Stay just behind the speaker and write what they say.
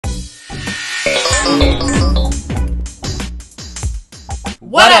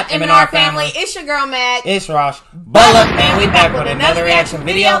What up, M&R family? It's your girl, Mag. It's Rosh. But look, man, we back with another reaction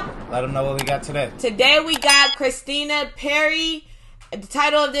video. Let them know what we got today. Today we got Christina Perri. The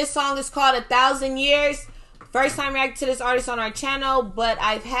title of this song is called 1,000 Years. First time reacting to this artist on our channel, but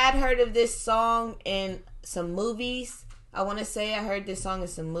I've had heard of this song in some movies. I want to say I heard this song in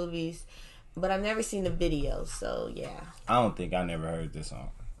some movies, but I've never seen the video, so yeah. I don't think I never heard this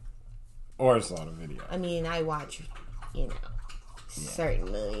song. Or saw the video. I mean, I watch,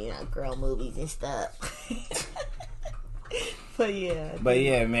 certain movie, girl movies and stuff. But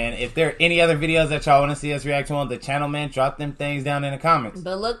yeah, man, if there are any other videos that y'all want to see us react to on the channel, man, drop them things down in the comments.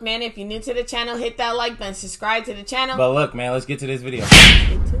 But look, man, if you're new to the channel, hit that like button, subscribe to the channel. But look, man, let's get to this video. Get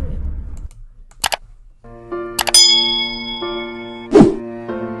to it.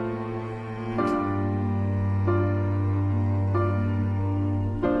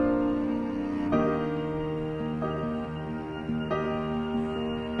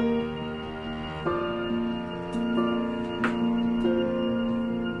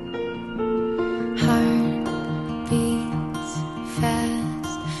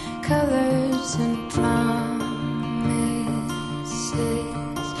 Colors and promises,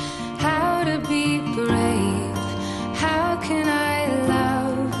 how to be brave, how can I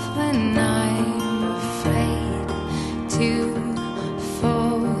love when I'm afraid to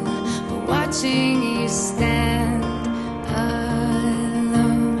fall, but watching you stand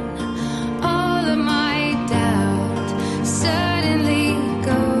alone, all of my doubt suddenly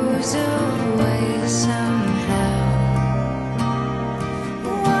goes away somehow.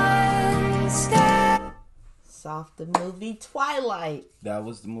 Off the movie Twilight. That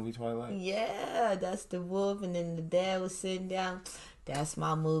was the movie Twilight? Yeah, that's the wolf, and then the dad was sitting down. That's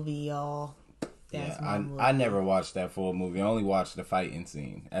my movie, y'all. That's my movie. I never watched that full movie. I only watched the fighting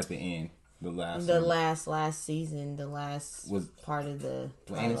scene at the end. Last season, the last was part of the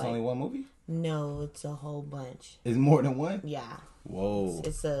Twilight. And it's only one movie? No, it's a whole bunch. It's more than one? Yeah. Whoa.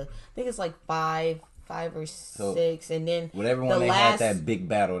 I think it's like five or six, and then whatever one they had that big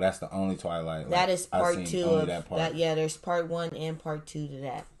battle, that's the only Twilight. That is part two of that. Yeah, there's part 1 and part 2 to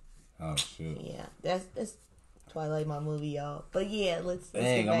that. Oh shoot. Yeah, that's Twilight, my movie, y'all. But yeah, let's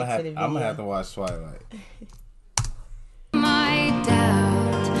Dang, get back to the video. I'm gonna have to watch Twilight. My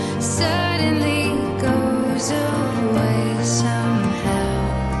doubt suddenly goes away somehow.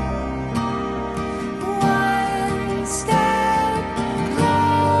 One step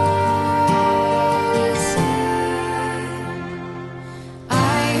closer. I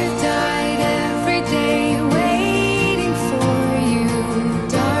have died every day waiting for you,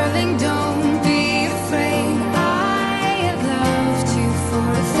 darling. Don't be afraid. I have loved you for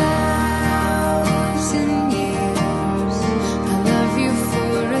 1,000 years. I love you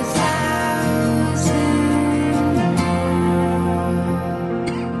for 1,000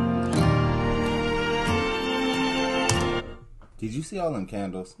 more. Did you see all them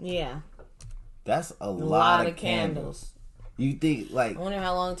candles? Yeah. That's a lot of candles. You think, I wonder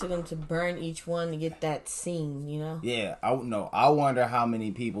how long it took them to burn each one to get that scene, Yeah, I wonder how many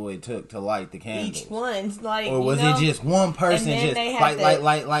people it took to light the candles. Each one's or was it just one person just light.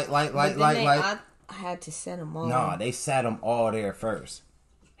 I had to set them all. No, they sat them all there first.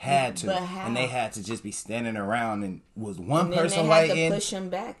 Had to. And they had to just be standing around, and was one person lighting. They had to push them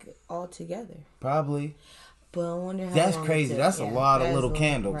back all together. Probably. But I wonder how That's long crazy. That's a lot of little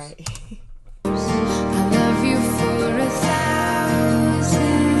candles. Right. I love you for 1,000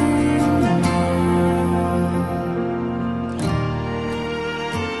 more.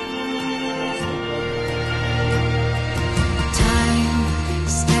 Time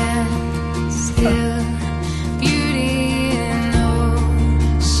stands still. Beauty in all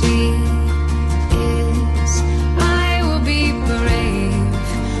she is. I will be brave.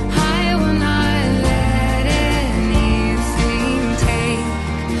 I will not let anything take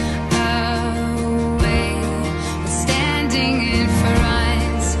away. Standing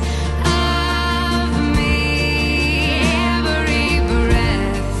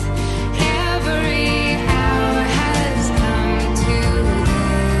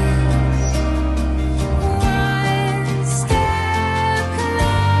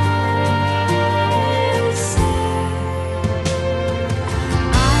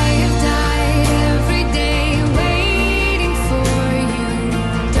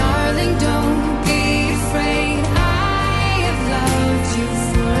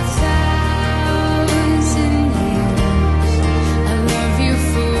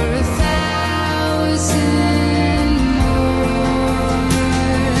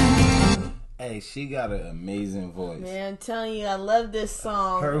She got an amazing voice. Man, I'm telling you, I love this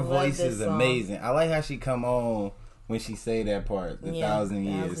song. Her voice is amazing. I like how she come on when she say that part, the 1,000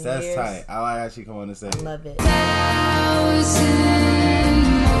 years. That's tight. I like how she come on and say it. I love it. 1,000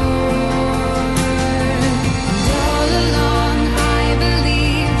 more. And all along I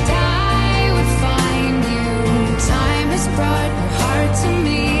believed I would find you. Time has brought your heart to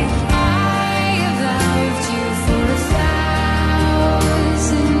me. I have loved you for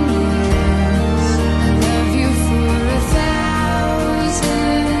 1,000 years. I love you for 1,000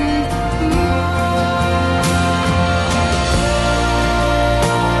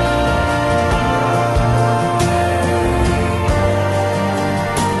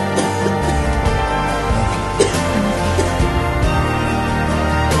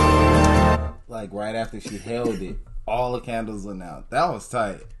 Like right after she held it, all the candles went out. That was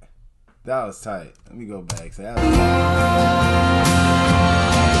tight. That was tight. Let me go back. So that was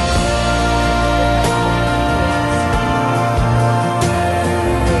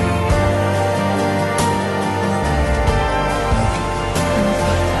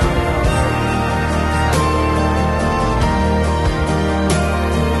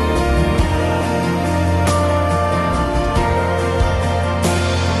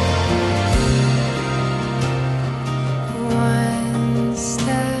one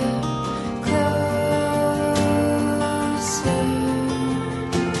step closer.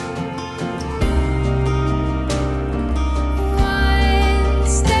 One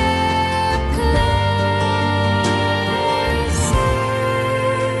step closer.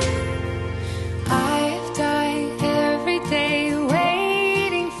 I've died every day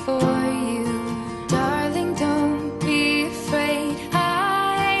waiting for you. Darling, don't be afraid.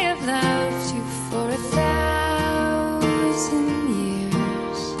 I have loved you for 1,000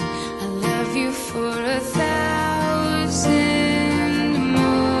 years. I love you for 1,000 more.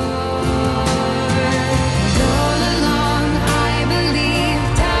 And all along I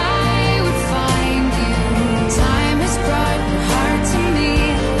believed I would find you. Time has brought your heart to me.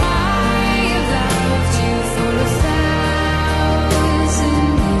 I have loved you for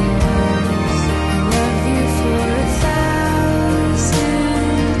 1,000 years. I love you for 1,000.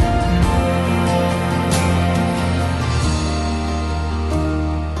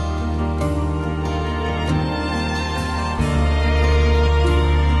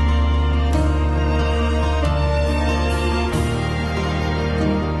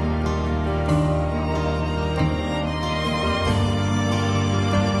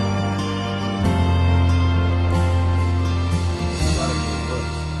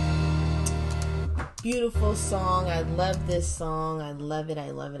 Beautiful song. I love this song. I love it.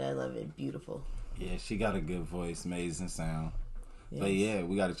 I love it. I love it. Beautiful. yeah, she got a good voice, amazing sound. Yes. But yeah,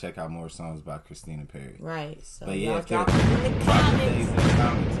 we got to check out more songs by Christina Perri. Right. So But yeah, y'all if y'all drop it in the comments. in the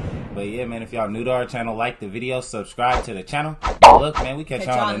comments. But yeah, man, if y'all new to our channel, like the video, subscribe to the channel. And look, man, we catch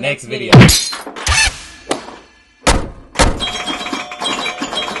y'all on the next video.